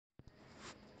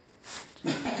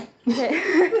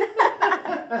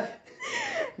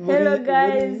Hello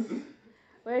guys,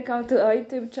 welcome to our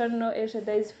YouTube channel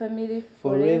Eshadai's Family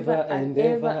Forever and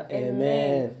ever,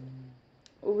 amen.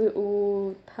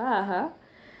 Utaha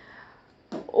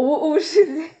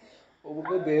ubushize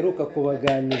ubwo duheruka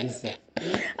kubaganiriza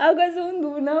ahagaze ubundi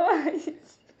ubu nabaye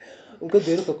ubwo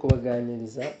duheruka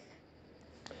kubaganiriza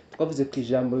twavuze ku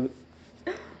ijambo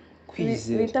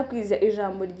kwizera bita kwizera,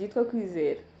 ijambo ryitwa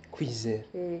kwizera.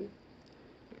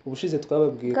 Ubushize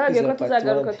twababwiye kwizera ko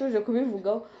tuzagaruka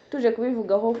tuje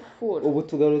kubivugaho full. Ubu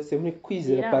tugarutse muri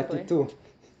kwizera part 2.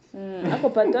 Ako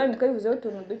part 1 twabivuzeho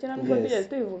utuntu duke nubwo bigeze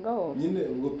tubivugaho. Nyine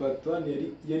ubwo part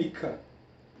 1 yari ka.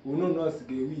 Ubu none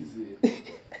wasigaye wizera.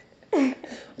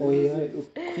 Oya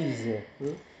kwizera.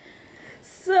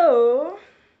 So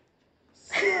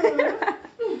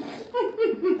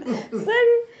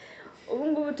sorry. Ubu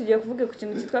ngubu tugiye kuvuga ku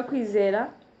kintu cyitwa kwizera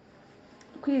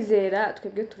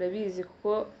twebwe turabizi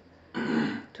kuko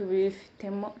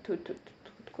tubifitemo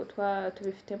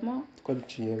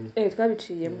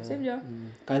twabiciyemo sibyo,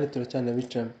 kandi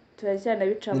turacyanabicamo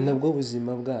ni nabwo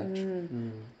buzima bwacu.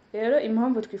 Rero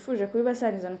impamvu twifuje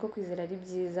kubibasaniza nuko kwizera ari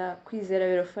byiza, kwizera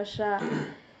birafasha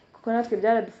kuko natwe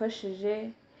byaradufashije.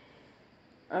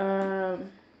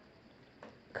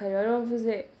 Kare wari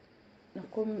wavuze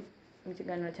nuko mu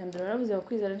kiganiro cya mbere waravuze ko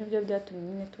kwizera nibyo byatumye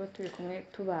nyine tuba turi kumwe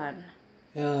tubana.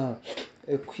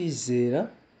 Kwizera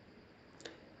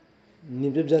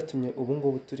nibyo byatumye ubu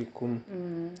ngubu turi kumwe.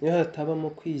 Iyo hatabamo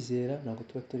kwizera ntabwo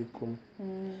tuba turi kumwe.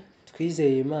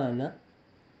 Twizeye Imana,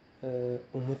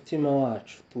 umutima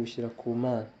wacu tuwushyira ku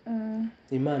Mana.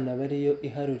 Imana aba ariyo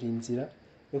iharura inzira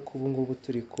yo kuba ngubu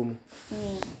turi kumwe.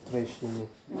 Turayishimiye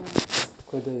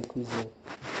ko dore kwizera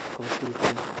ko turi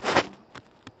kumwe.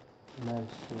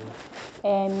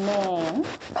 Amen.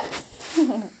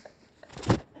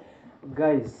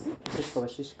 Guys, icyo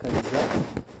twabashishikariza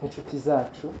nk'inshuti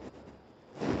zacu,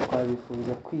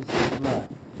 twabifuza kwizera Imana.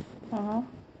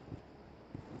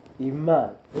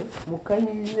 Imana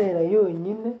mukayizera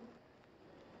yonyine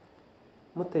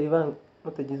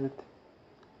mutagize ute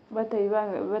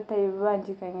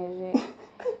batayibangikanyije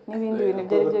n'ibindi bintu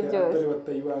ibyo ari byo byose.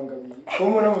 Batayibangamiye. Ko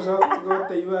muramushaka kuvuga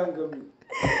batayibangamiye.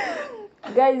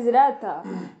 Guys, rata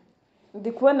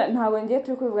ndi kubona ntabwo ngiye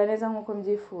turi kubivuga neza nk'uko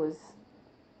mbyifuza.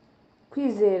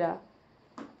 Kwizera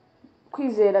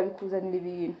bikuzanira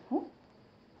ibintu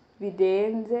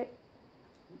bidenze,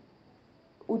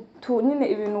 nyine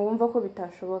ibintu wumva ko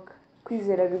bitashoboka.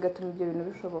 Kwizera bigatuma ibyo bintu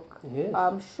bishoboka.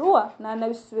 I'm sure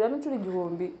nanabisubiramo inshuro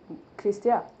 1000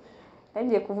 Christian.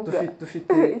 Ngiye kuvuga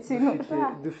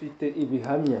dufite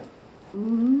ibihamya.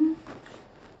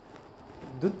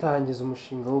 Dutangiza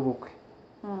umushinga w'ubukwe,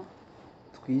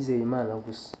 twizeye Imana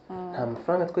gusa, nta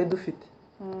mafaranga twari dufite.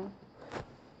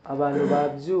 Abantu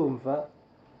babyumva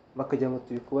bakajya ngo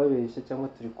turi kubabeshya cyangwa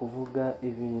turi kuvuga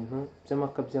ibintu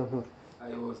by'amakabya nkuru.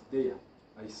 I was there.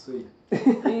 I saw it.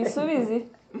 Isubizi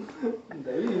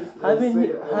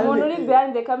umuntu uri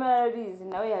behind the camera arabizi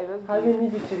nawe yabibabwiye. Habe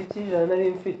n'igiceri cy'ijana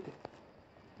nari mfite.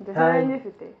 Ndetse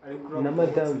ngifite na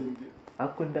madame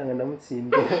ako ndanga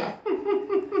ndamutsindira.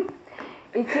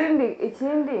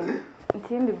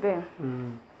 Ikindi be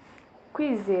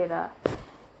kwizera,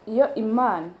 iyo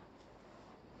Imana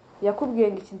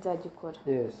yakubwiye ngo iki nzagikora,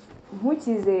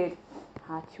 ntukizere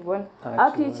ntakibona,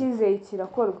 ariko iyo ukizeye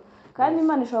kirakorwa. Kandi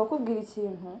Imana ishobora kukubwira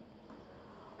ikintu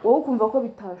wowe ukumva ko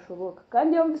bitashoboka,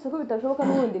 kandi iyo wumvise ko bitashoboka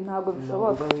n'ubundi ntabwo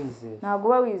bishoboka, ntabwo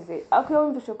uba wizeye. Ariko iyo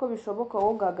wumvise ko bishoboka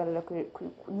wowe ugahagarara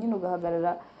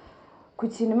ku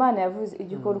kintu Imana yavuze,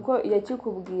 igikora uko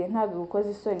yakikubwiye ntabwo gukoza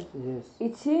isoni.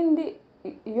 Ikindi,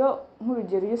 iyo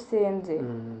nk'urugero iyo usenze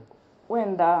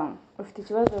wenda ufite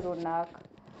ikibazo runaka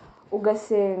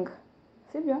ugasenga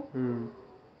sibyo,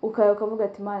 ukavuga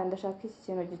ati Imana ndashaka iki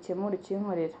kintu gikemura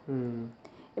ukinkorera.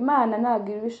 Imana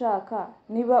ntabwo ibishaka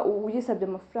niba uyisabye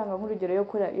amafaranga nk'urugero yo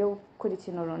gukora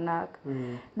ikintu runaka,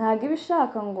 ntabwo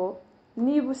ibishaka ngo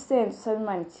niba usenze usaba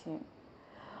Imana ikintu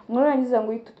nurangiza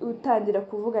ngo utangira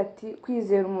kuvuga ati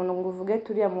kwizera umuntu ngo uvuge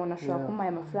turiya muntu ashobora kumuha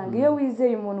amafaranga. Iyo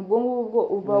wizeye umuntu ubwo ngubwo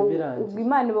ubwo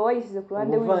Imana iba wayishyize ku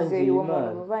ruhande, wizeye uwo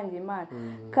muntu uvangiye Imana.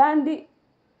 Kandi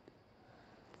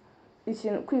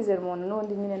ikintu kwizera umuntu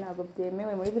n'undi nyine ntabwo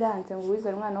byemewe muri biranze ngo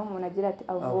wizere umwana w'umuntu agira ati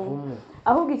avume.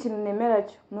 Ahubwo ikintu nemera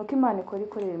cyo nuko Imana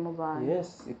ikorera mu bantu.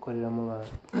 Ikorera mu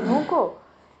bantu. Nuko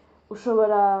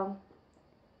ushobora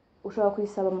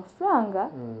kuyisaba amafaranga,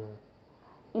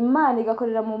 Imana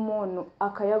igakorera mu muntu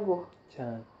akayaguha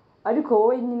cyane, ariko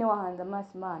wowe nyine wahanze amaso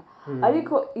Imana.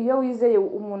 Ariko iyo wizeye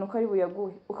umuntu ko ari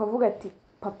buyaguhe, ukavuga ati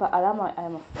papa arama aya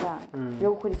mafaranga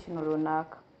yo gukora ikintu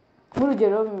runaka,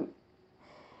 nk'urugero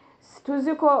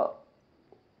tuzi ko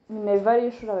minervari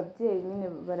y'ishuri ababyeyi nyine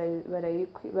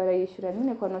barayishyura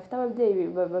nyine ku bantu bafite ababyeyi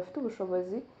bafite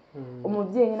ubushobozi.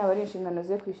 Umubyeyi nyine aba ari inshingano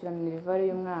ze kwishyura minervari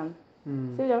y'umwana,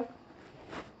 sibyo?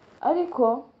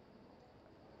 Ariko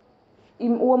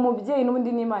uwo mubyeyi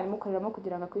n'ubundi n'Imana imukoreramo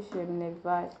kugira ngo akwishyure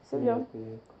minervari, sibyo?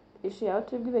 Ishi yawe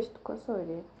turi bwibeshye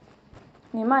tukosore,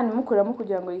 ni Imana imukoreramo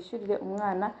kugira ngo yishyurire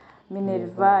umwana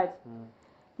minervari.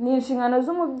 Ni inshingano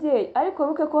z'umubyeyi, ariko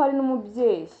wibuke ko hari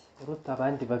n'umubyeyi uruta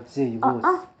abandi babyeyi bose.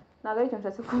 Ntabwo ari icyo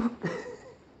nshatse kuvuga.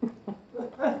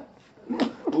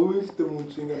 ubu bifite mu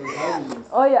nshingano zabigize.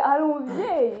 Oya, hari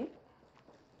umubyeyi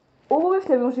ubu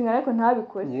bifite mu nshingano ariko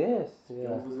ntabikore.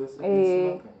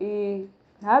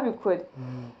 Ntabikore.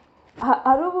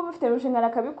 Hari ubu bifite mu nshingano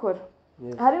akabikora,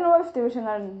 hari n'uwo bifite mu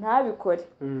nshingano ntabikore,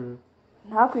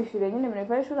 ntakwishyure nyine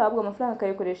minervari y'ishuri, ahubwo amafaranga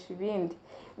akayikoresha ibindi.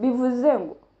 Bivuze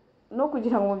ngo no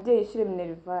kugira ngo umubyeyi yishyure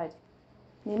minervari,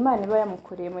 ni Imana iba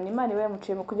yamukoreyemo, ni Imana iba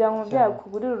yamuciyemo. Kugira ngo umubyeyi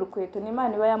akugurire urukweto, ni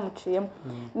Imana iba yamuciyemo.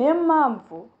 Niyo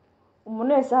mpamvu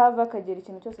umuntu wese aho ava akagera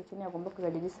ikintu cyose akeneye agomba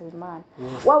kuzajya gisaba Imana.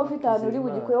 Waba ufite ahantu uri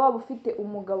bugikore, waba ufite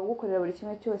umugabo ugukorera buri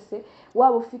kimwe cyose,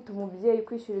 waba ufite umubyeyi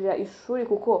kwishyurira ishuri,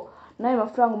 kuko n'ayo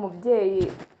mafaranga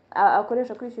umubyeyi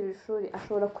akoresha kwishyurira ishuri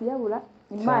ashobora kuyabura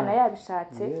Imana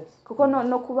yabishatse, kuko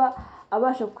no kuba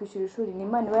abasha kwishyura ishuri ni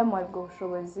Imana iba yamuhaye ubwo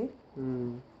bushobozi.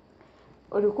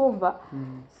 Uri kumva?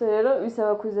 So rero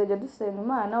bisaba kuzajya dusenga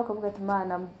Imana, ukavuga ati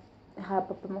Imana ha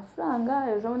papa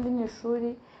amafaranga, ejo bundi ni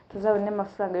ishuri tuzabone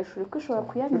amafaranga y'ishuri, ko ishobora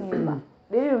kuyamwima.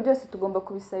 Rero ibintu byose tugomba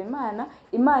kubisaba Imana.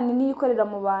 Imana niyo ikorera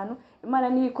mu bantu, Imana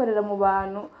niyo ikorera mu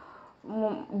bantu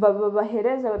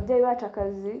bahereza ababyeyi bacu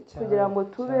akazi kugira ngo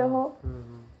tubeho.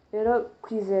 Rero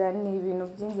kwizera ni ibintu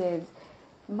by'ingenzi.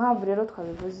 Impamvu rero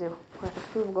twabivuzeho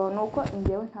twavugaho ni uko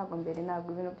njyewe ntabwo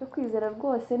ibintu byo kwizera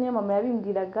rwose, niyo mama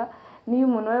yabimbwiraga, niyo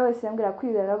umuntu wese yambwira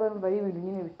kwizera nabwo numva ari ibintu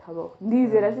nyine bitabaho.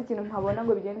 Ndizera si ikintu ntabona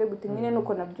ngo bigende gute, nyine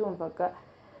nuko nabyumvaga.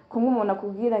 Kumwe umuntu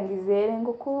akubwira ngo izere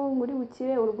ngo ko uri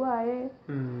bukire urwaye,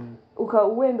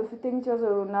 wenda ufite nk'ikibazo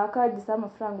runaka gisaba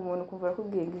amafaranga, umuntu kumva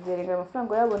arakubwiye ngo izere ngo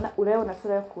amafaranga urayabona se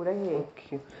urayakura hehe?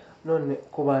 None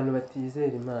ku bantu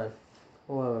batizera Imana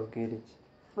wababwira iki?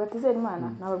 Batizera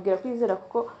Imana nababwira kwizera,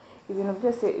 kuko ibintu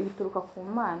byose bituruka ku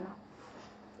Mana.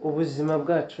 Ubuzima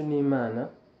bwacu ni Imana.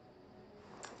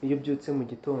 Iyo ubyutse mu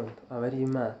gitondo aba ari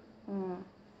Imana,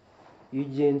 iyo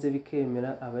ugenze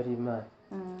bikemera aba ari Imana,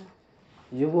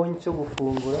 iyo ubonye icyo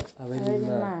gufungura aba ari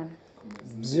Imana.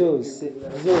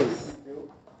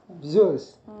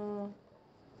 byose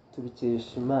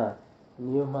tubikesha Imana.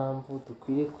 Niyo mpamvu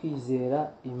dukwiye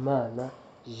kwizera Imana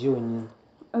yonyine.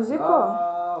 Uzi ko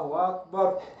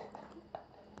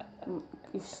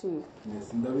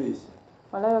ndabeshya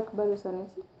walahi akbar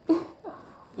usaniki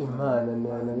Imana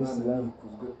ni Abisilamu.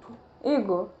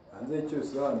 Ego hanze icyo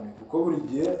bisobanuye, kuko buri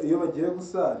gihe iyo bagiye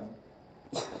gusara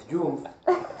ryumva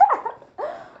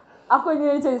ako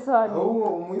nyine icyo bisobanuye. ahubwo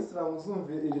umuyisilamu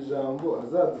uzumva iri jambo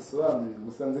azadusobanurira.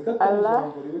 Musanze ko atari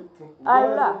ijambo riri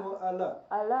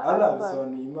Allah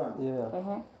bisobanuye Imana.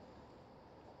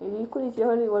 Iri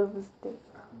kurikiyeho ni walvuzite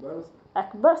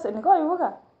akbar se niko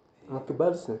bivuga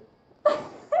Akbar se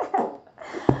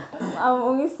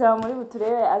umuyisilamu muri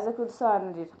buturebe aze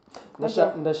kudusobanurira.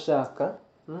 Ndashaka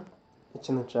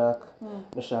ikintu nshaka,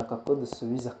 ndashaka ko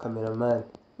dusubiza kameramani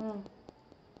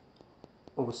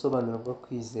ubusobanuro bwo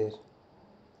kwizera.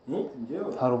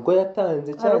 Hari ubwo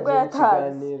yatanze cyagiye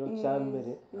ikiganiro cya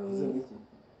mbere,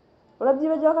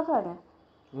 urabyibagiwe aka kanya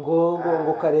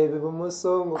ngo kareba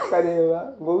ibumoso, ngo kareba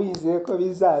ngo wizeye ko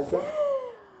bizaza.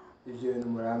 Ibyo bintu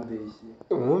murambeshye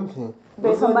Mwumve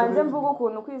mbese mbanze mvuga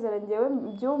ukuntu kwizera njyewe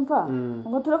byumva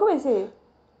ngo turakubeshye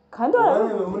kandi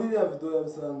warabona muri iriya video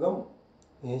yabisangamo.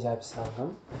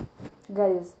 Yabisangamo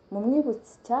guys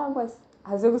mumwibutse cyangwa se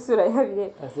aze gusura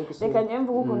yabire. Reka njye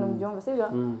mvuga ukuntu mbyumva, sibyo?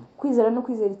 Kwizera no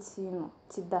kwizera ikintu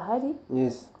kidahari,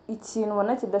 ikintu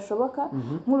ubona kidashoboka.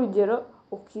 Nk'urugero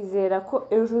ukizera ko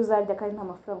ejo uzarya kandi nta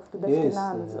mafaranga ufite, udafite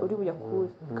n'ahantu uri buyakure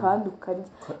kandi ukarya,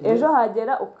 ejo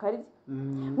hagera ukarya.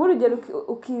 Nk'urugero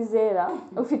ukizera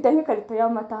ufite nk'ikarito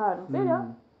y'amata hano, sibyo?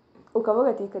 Ukavuga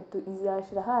ati ikarito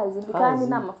izashira hazi indi kandi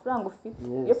nta mafaranga ufite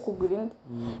yo kugura indi,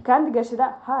 kandi igashira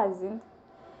hazi indi.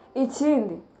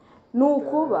 Ikindi ni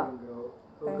ukuba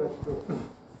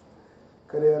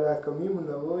karera akamimu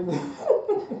nabonye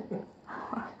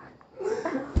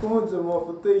umunsi mu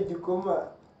mafoto y'igikoma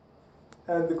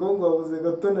yandiko ngo wabuze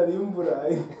gato nari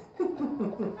imburayi.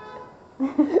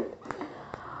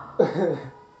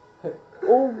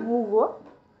 ubwo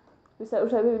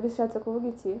bishatse kuvuga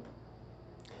iki?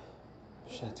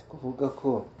 Bishatse kuvuga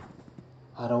ko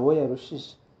hari uwo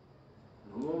yarushije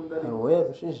uwo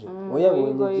yarushije uwo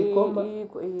yabonye igikoma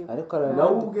ariko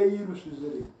nawe ubwe yirushije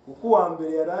kuko uwa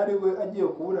mbere yari ari we agiye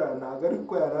kuburara ntabwo ari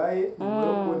ko yaraye nyuma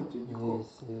yo kubona icyo gikoma.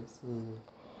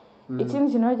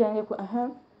 ikindi kintu wajyanye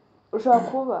ushobora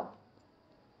kuba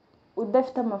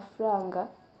udafite amafaranga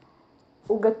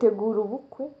ugategura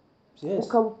ubukwe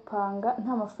ukabupanga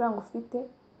nta mafaranga ufite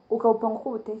ukabupanga uko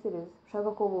ubutekereza ushaka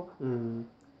ko buba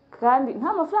kandi nta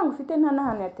mafaranga ufite nta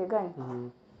n'ahantu yateganya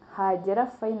hagera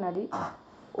finally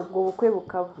ubwo bukwe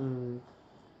bukaba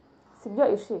sibyo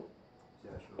ishi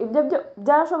ibyo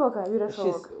byashoboka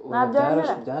birashoboka ntabyo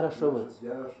wemera byarashobotse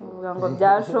uvuga ngo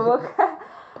byashoboka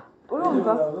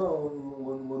urumva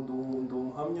ngo ndi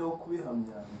umuhamya wo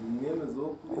kubihamya ndi umwemeza wo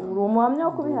kubihamya uri umuhamya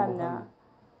wo kubihamya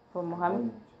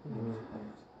umuhamya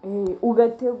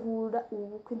ugategura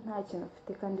ubukwe nta kintu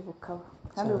ufite kandi bukaba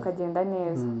kandi bukagenda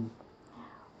neza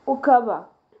ukaba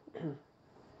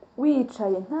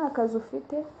wicaye nta kazi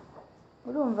ufite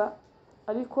urumva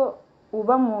ariko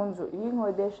uba mu nzu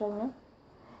y'inkodeshanyo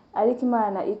ariko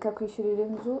Imana ikakwishyurira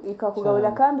inzu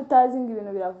ikakugaburira kandi utazi ngo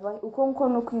ibintu birava uko nguko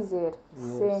no kwizera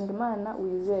senga Imana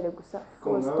wizere gusa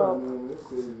full stop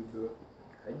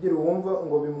agira uwumva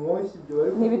ngo bimwoshye ibyo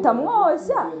bari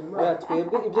ntibitamwoshya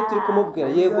twebwe ibyo turi kumubwira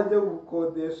yego ajya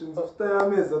gukodesha inzu ufite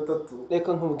y'amezi 3 reka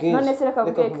nkubwire none se reka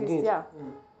kubwira Christian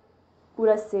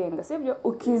urasenga sibyo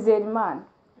ukizera Imana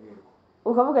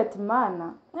ukavuga ati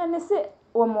Imana none se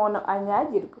uwo muntu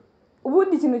anyagirwa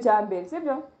ubundi ikintu cya mbere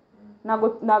sibyo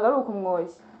ntago ari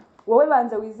ukumwoshya wowe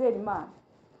banza wizere Imana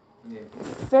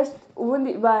first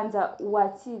ubundi banza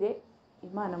wakire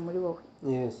Imana muri wowe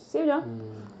sibyo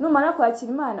numara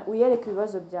kwakira Imana uyereka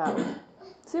ibibazo byawe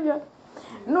sibyo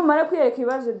numara kwiyereka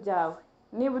ibibazo byawe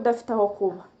niba udafite aho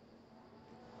kuba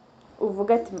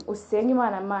uvuga ati usenga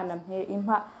Imana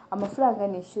impa amafaranga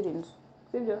nishyura inzu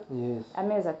sibyo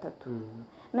amezi 3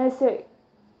 nese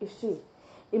ishi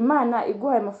Imana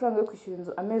iguhaye amafaranga yo kwishyura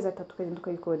inzu amezi 3 ukagenda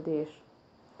ukayikodesha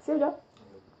sibyo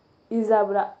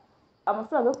izabura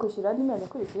amafaranga yo kwishyura andi mezi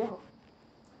akurikiyeho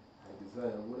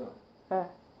izayabura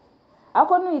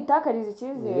ako nuyitakariza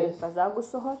icyizere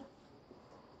bazagusohora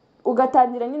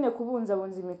ugatangira nyine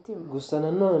kubunzabunza imitima gusa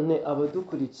nanone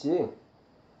abadukurikiye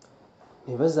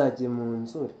ntibazajye mu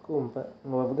nzu kumva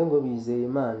ngo bavuge ngo bizeye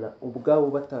Imana ubwabo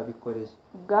batabikoreye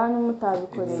ubwanyu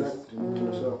mutabikoreye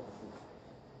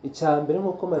icyambere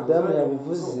nkuko madamu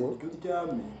yabivuze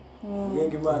uryame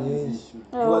ngo Imana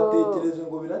izishyura watekereje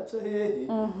ngo biraca hehe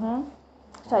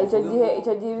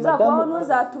icyo gihe bizakubaho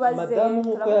ntuzatubaze madamu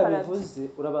nkuko yabivuze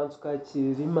urabanza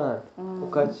ukakirira Imana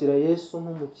ukakira Yesu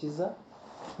nk'umukiza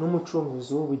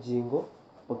n'umucunguzi w'ubugingo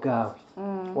bwawe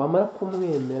wamara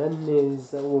kumwemera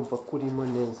neza wumva kurimo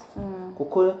neza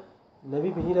kuko na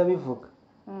Bibiliya irabivuga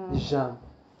ijambo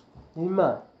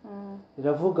Imana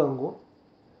iravuga ngo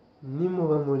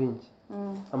nimuba muri njye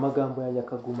amagambo yanjye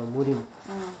akaguma muri mwe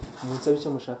munsabe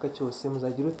icyo mushaka cyose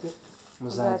muzagira ute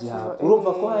muzagihabwa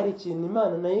urumva ko hari ikintu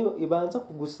Imana nayo ibanza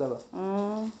kugusaba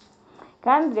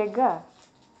kandi rega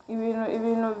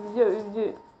ibintu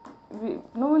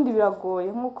n'ubundi biragoye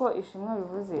nk'uko ishimwe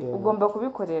bivuze ugomba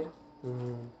kubikorera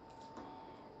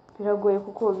biragoye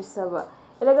kuko bisaba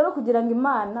erega no kugira ngo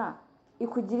Imana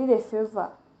ikugirire favor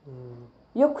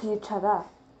yo kwicara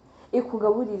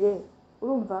ikugaburire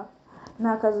urumva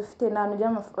nta kazi ufite nta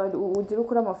ugira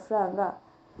ukura amafaranga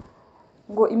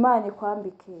ngo Imana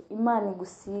ikwambike Imana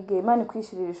igusige Imana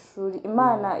ikwishyurira ishuri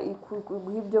Imana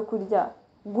iguha ibyo kurya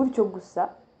gutyo gusa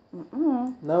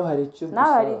nawe hari icyo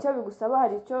bigusaba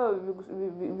hari icyo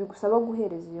bigusaba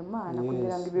guhereza iyo Mana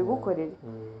kugira ngo ibigukorere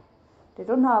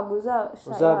rero ntabwo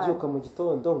uzabyuka mu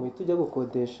gitondo ngo uhite ujya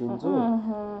gukodesha inzu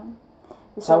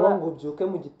cyangwa ngo ubyuke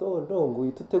mu gitondo ngo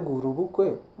uhite utegura ubukwe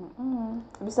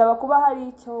bisaba kuba hari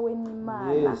icyo we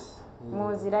n'Imana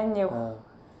muziranyeho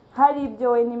hari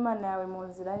ibyo we n'Imana yawe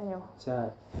muziranyeho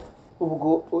cyane ubwo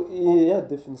ya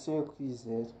definition yo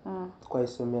kwizera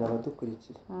twayisomera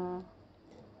abadukurikiye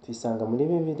tuyisanga muri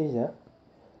Bibiliya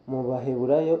mu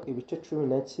Baheburayo ibice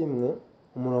 11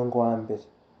 umurongo wa mbere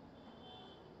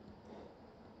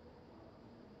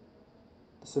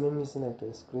dusome mu izina rya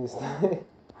Yesu Kristo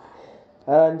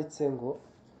haranditse ngo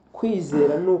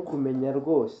kwizera ni ukumenya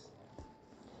rwose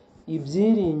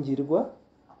ibyiringirwa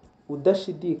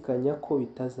udashidikanya ko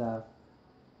bitazaba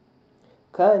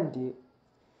kandi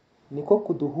niko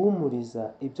kuduhumuriza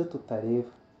ibyo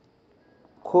tutareba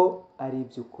ko ari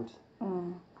iby'ukuri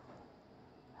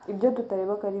ibyo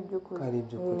tutareba ko ari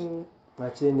iby'ukuri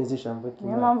mwakire neza ijambo ry'Imana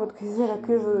niyo mpamvu twizera ko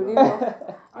ijuru ribaho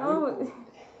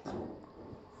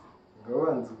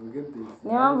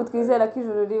niyo mpamvu twizera ko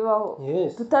ijuru ribaho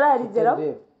tutararigeraho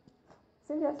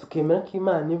tukemera ko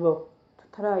Imana ibaho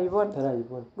tutarayibona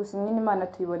gusa nyine Imana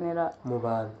tuyibonera mu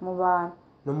bantu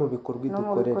no mu bikorwa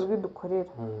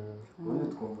idukorera ubundi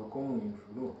twumva ko mu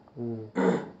ijuru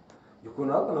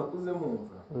ukuntu hako nakuze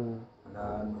mwumva ni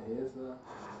ahantu heza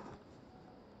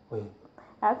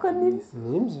ariko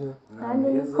nibyo nanjye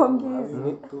niko mbizi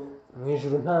mu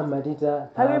ijuru nta marira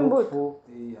nta rupfu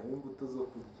haba imbuto zo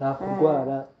kurya nta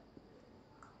kurwara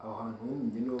aho hantu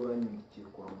njye niho banyandikiye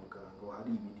kwa muganga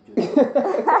hari ibiryo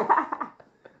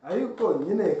ariko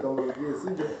nyine kamubwiye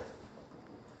sibyo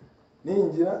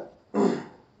ninjira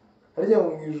harya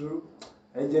mu ijuru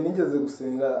hari igihe nigeze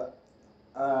gusenga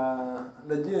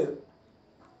nagiye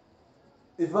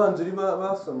ivanjiri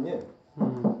basomye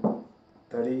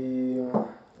tari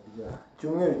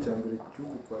cyumweru cya mbere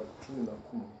cy'uku kwa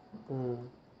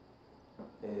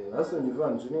 11 basomye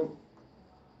ivanjiri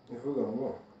ivuga ngo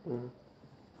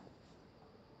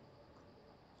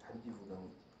ivuga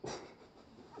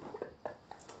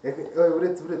ngo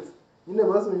uretse nyine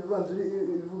basomye ivanjiri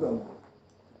ivuga ngo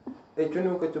icyo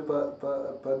nibuka cyo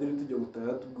padiri tujya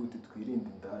gutaha tubwira uti twirinde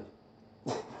indaya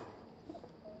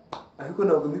ariko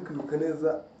ntabwo ndi kwibuka neza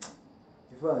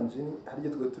ivanjiri harya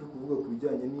twari turi kuvuga ku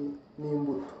bijyanye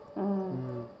n'imbuto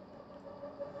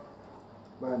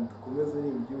bandi dukomeze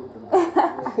n'imbyibuka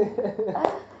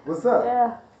gusa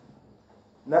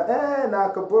ni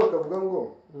akaboro kavuga ngo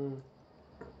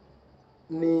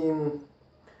ni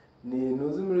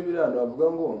ntuzi muri biriya hantu bavuga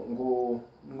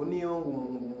ngo niyo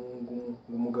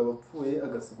umugabo apfuye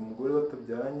agasiga umugore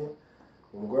batabyaranye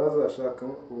umugore azashaka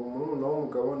uwo murumuna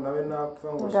w'umugabo nawe napfa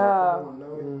ngo ashake umurumuna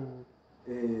we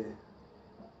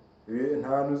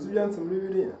nta ntuzi ibyanditse muri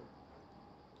biriya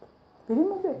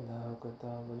birimo be ntabwo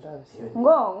ndabishyira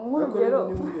ngo nk'urugero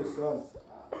mpfuye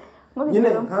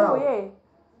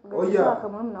ugashaka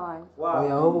murumuna wanjye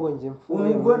ahubwo njye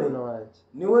mpfuye murumuna wanjye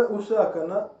niwe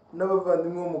ushakana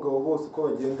n'abavandimwe b'umugabo bose uko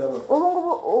bagenda bapfa ubu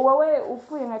ngubu wowe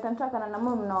upfuye nkahita nshakana na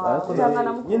murumuna wawe cyangwa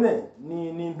na mukuru nyine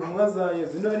ni intumwa za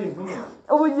Yesu zino ari intumwa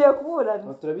ubu ugiye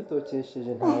kuburana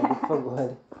turabitokesheje nta gupfa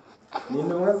guhari ni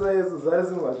intumwa za Yesu zari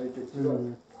zimubaje icyo kibazo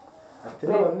ati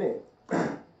none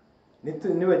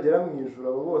nibagera mu ijuru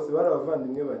abo bose bari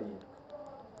abavandimwe barindwi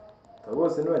abo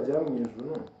bose nibagera mu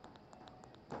ijuru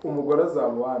umugore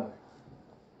azamuhana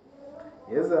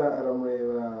Yesu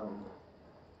aramureba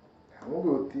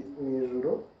aramubwira uti mu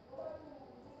ijuru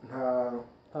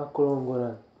nta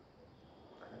kurongorana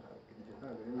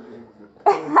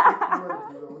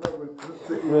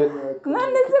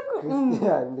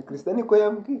none Kristo niko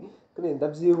yambwiye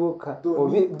ndabyibuka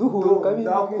duhura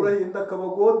ndakurahiye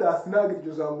ndakabagodasi ntabwo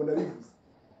iryo jambo narivuze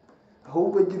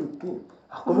ahubwo agira uti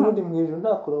ako n'ubundi mu ijuru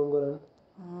nta kurongorana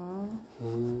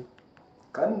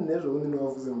kandi n'ejo bundi niwe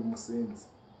wavuze ngo umusenzi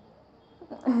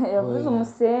yavuze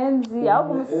umusenzi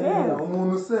ahubwo umusenzi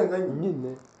umuntu usenga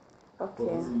nyine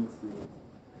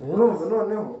urumva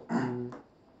noneho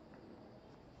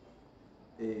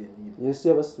Yesu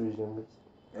yabasubije ngo iki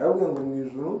yarabwiye ngo mu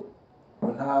ijuru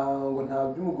ngo nta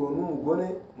by'umugabo n'umugore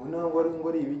ngo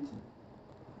ari ibiki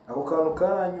ako kantu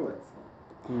karanyubatse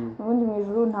ubundi mu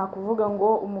ijuru nta kuvuga ngo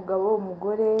umugabo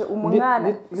umugore umwana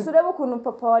urebe ukuntu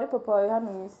papa wawe hano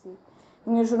mu isi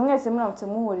mu ijuru mwese muramutse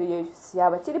muhuriyeyo si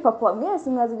yaba akiri papa mwese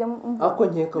mwazijya ako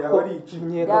nkeka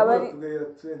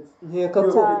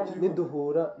ko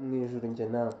niduhura mu ijuru njye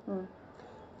nawe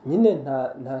nyine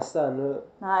nta sano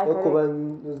yo kuba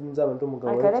nzaba ndi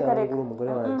umugabo wawe cyangwa uri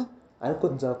umugore wanjye ariko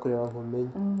nzakureba nkumenye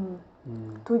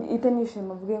tuhite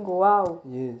nishima mvuge ngo wawu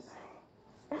yes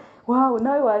wawu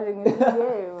nawe waje mu ijuru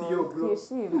yewe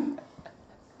twishime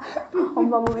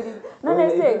umva mubiri none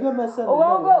se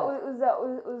ubwo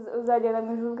uzagenda mu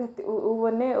ijuru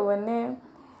ubone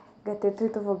gatete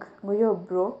tuvuga ngo yo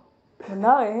bro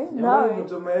nawe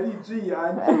mujama yari iji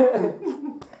yanjye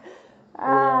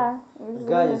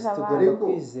guys tugomba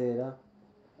kwizera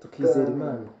tukizera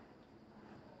Imana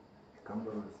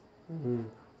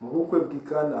mu bukwe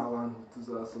bw'ikana abantu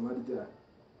tuzasoma ryari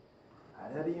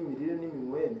hari imirire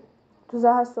n'iminywere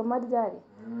tuzahasoma ryari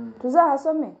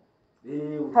tuzahasome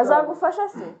hazagufasha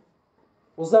se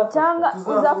cyangwa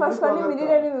uzafashwa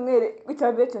n'imirire n'iminywere icyo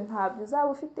cyo ntabyo uzaba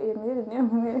ufite iyo mirire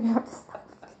n'iminywere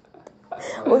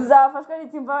uzafashwa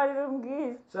n'ikimbariro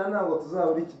mbwiza cyane ntabwo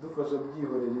tuzabura ikidufasha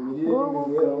byihorera imirire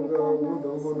n'iminywere aho ngaho ubundi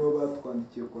aho ngaho nibo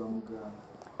batwandikiye kwa muganga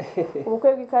ubukwe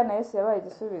bw'ikana Yesu yabaye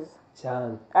igisubizo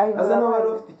cyane aza n'abo bari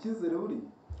bafite icyizere buriya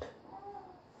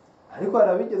ariko hari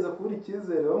abigeze kubura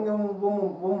icyizere bamwe bo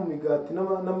mu migati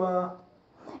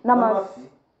n'amafi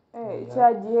cya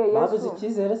gihe Yesu babuze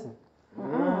icyizere se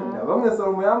bamwe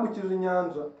Salomo yambukije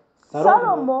inyanja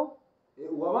Salomo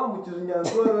uwabambukije inyanja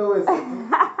uwo ari we wese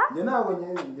njye ntabwo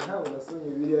nasomye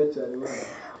Bibiliya cyane bana.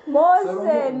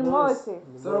 Mose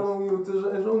Salomo mwibutse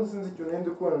ejo nsinzi icyo nende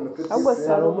kubana na Petero. ahubwo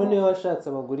Salomo niwe washatse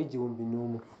abagore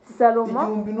 1,000. Salomo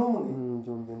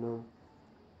 1,000.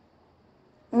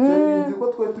 Nzi ko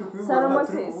twari turi kubibona.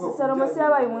 Salomo si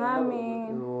yabaye umwami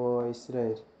wa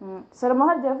Israel. Salomo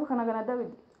harya yavukanaga na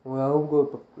Dawidi.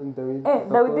 Ahubwo Dawidi.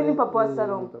 Dawidi ni papa wa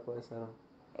Salomo.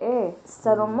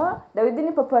 Salomo, Dawidi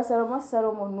ni papa wa Salomo.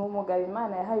 Salomo ni umugabo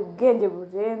Imana yahaye ubwenge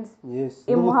burenze. Yes.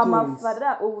 Imuha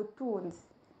amafaranga, ubutunzi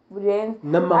burenze.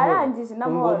 Arangije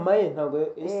n'amahoro. Ingoma ye ntabwo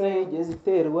Israel igeze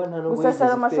iterwa nta nubwo gusa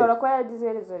Salomo ashobora kuba yaragize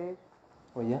iherezo rero.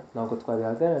 Oya, ntabwo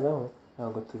twabihagararaho,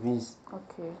 ntabwo tubizi.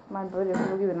 Okay, mambore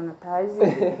kuvuga ibintu natazi.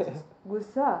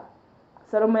 Gusa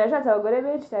Salomo yashatse abagore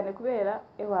benshi cyane kubera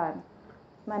ewana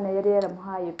Imana yari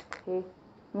yaramuhaye pe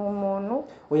n'umuntu.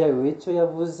 Oya, icyo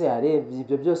yavuze arebye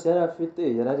ibyo byose yari afite,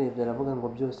 yararebye aravuga ngo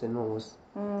byose ni ubusa.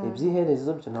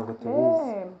 Ibyiherezo byo ntabwo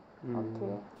tubizi.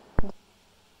 Okay.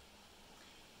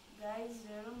 Guys,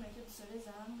 rero mureke dusoreze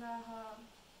aha ngaha.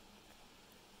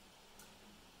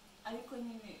 Ariko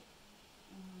nyine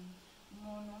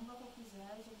umuntu wumva ko kwizera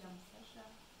ari cyo byamufasha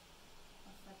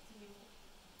afatiyeho.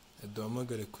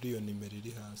 Duhamagare kuri iyo nimero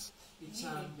iri hasi.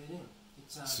 Icyambere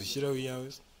ushyiraho iyawe.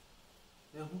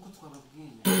 Nkuko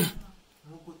twababwiye.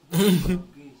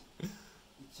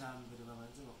 Icyambere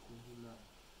babanze bakunda Imana.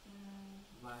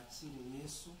 Bakire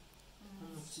Yesu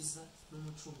nk'umukiza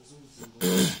n'umucunguzi w'ubugingo.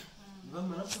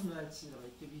 Bamara kumwakira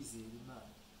bahite bizera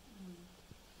Imana.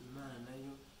 Imana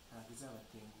nayo ntabwo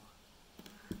izabatenguha.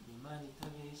 Imana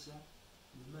itabeshya,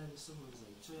 Imana isohoza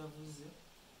icyo yavuze.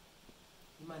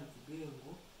 Imana ikubwiye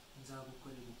ngo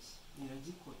nzagukorera iki,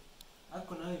 iragikora.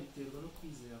 Ariko nawe biterwa no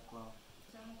kwizera kwawe.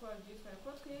 Cyangwa ko wabyitwaye ko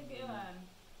twebwe abantu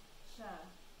sha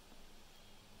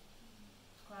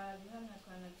twabihamya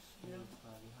twanabisubiraho.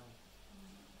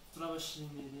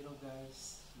 Turabashimiye rero guys,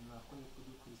 mwakoze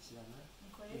kudukurikirana.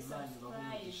 Imana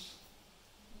ibahe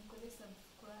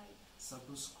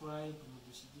subscribe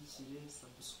mudushyigikire,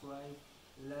 subscribe,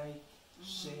 like,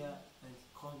 share and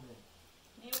comment.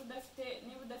 Niba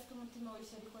udafite umutima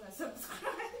w'ishyari kora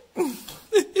subscribe.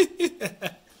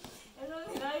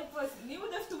 Niba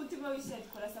udafite umutima w'ishyari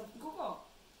kora subscribe kuko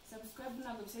subscribe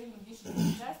ntabwo bisaba ibintu byinshi,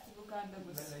 just gukanda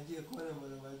gusa. Nagiye kubona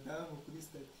madamu kuri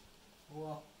stati.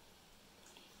 Wow.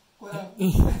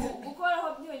 Gukoraho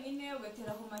byonyine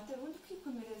ugatera ku matara ubundi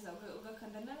ukikomereza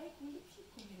ugakanda na like ubundi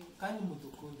ukikomereza. Kandi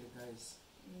mudukunde guys.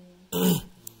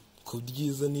 Ku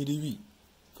byiza n'iribi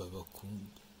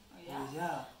babakunda.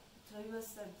 Oya.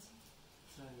 Turabibasabye.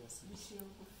 Biciye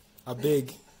bugufi. Abeg.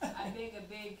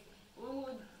 Ubu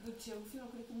duciye bugufi no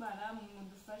kuri Imana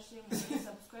mudufashe mu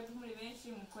subscribe muri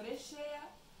benshi mukore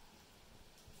share.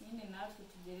 Nyine natwe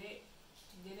tugere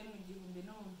mu 1,000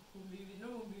 no mu 2,000 no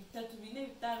mu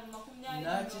 3,000 4,000 5,000.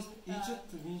 Naki icyo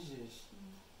tubijeje.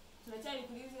 Turacyari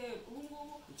kuri ubu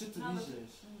ngubu. Icyo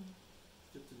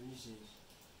tubijeje.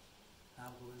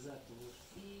 Ntabwo bazatubura.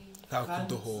 Nta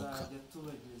kudohoka.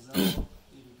 Tubagezaho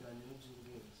ibiganiro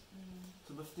by'ubwenge.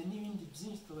 Tubafite n'ibindi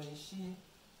byinshi tubahishiye.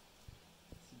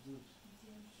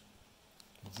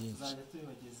 Tuzajya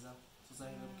tubibagezaho,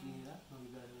 tuzabibabwira mu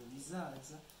biganiro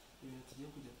bizaza ibintu tugiye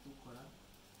kujya dukora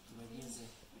tubageze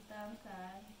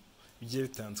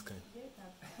bitandukanye.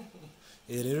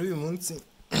 Rero uyu munsi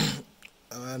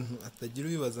abantu atagira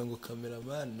ubibaza ngo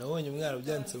cameraman nabonye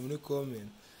mwarabyanditse muri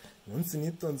comment. Umunsi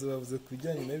nitonze bavuze ku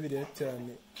bijyanye na Bibiliya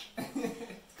cyane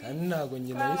kandi ntabwo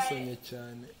njye nabisomye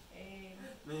cyane.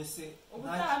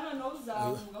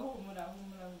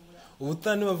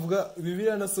 Ubutani bavuga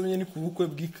Bibiliya nasomye ni ku bukwe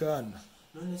bw'Ikana.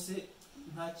 None se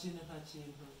nta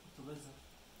kintu tubaza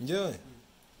njyewe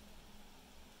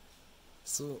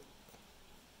so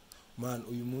man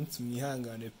uyu munsi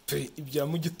mwihangane pe ibya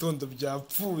mu gitondo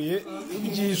byapfuye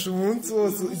ibyisha umunsi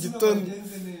wose igitondo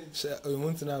uyu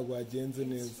munsi ntabwo wagenze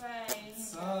neza.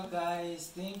 So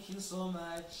guys, thank you so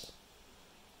much.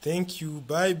 Thank you,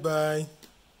 bye bye.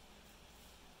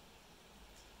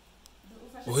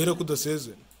 Uhera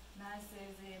kudaseze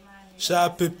sha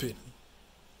pepe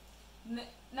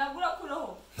nagura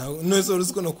kuroho nta nese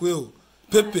urusiko nakuyeho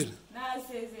pepe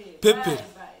nasezeye pepe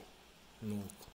no.